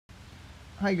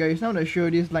Hi guys, now I'm going to show you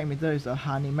this light meter is a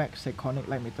HANIMEX SEKONIC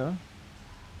light meter.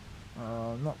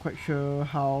 Not quite sure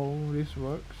how this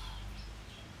works,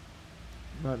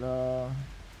 but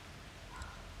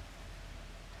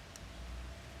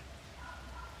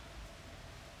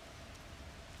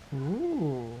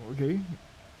ooh, okay.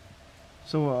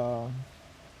 So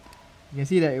you can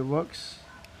see that it works.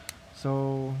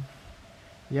 So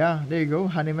yeah, there you go,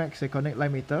 HANIMEX SEKONIC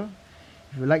light meter.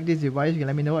 If you like this device, you can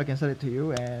let me know. I can sell it to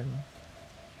you. And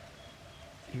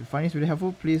if you find this video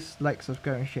helpful, please like,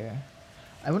 subscribe, and share.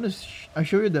 I want to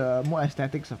show you the more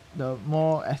aesthetic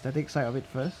side of it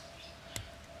first.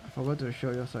 I forgot to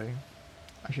show you. Sorry,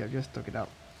 I should have just took it out.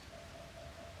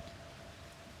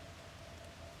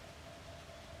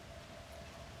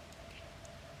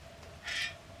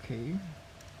 Okay,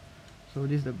 so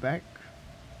this is the back,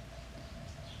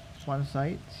 one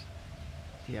side,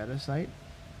 the other side,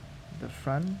 the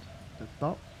front, the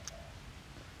top.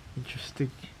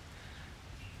 Interesting.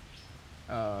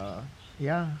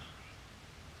 Yeah,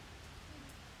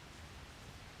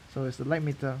 so it's the light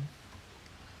meter.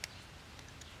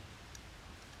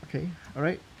 Okay,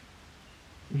 alright,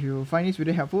 if you find this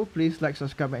video helpful, please like,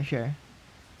 subscribe, and share,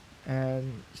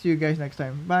 and see you guys next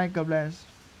time. Bye, God bless.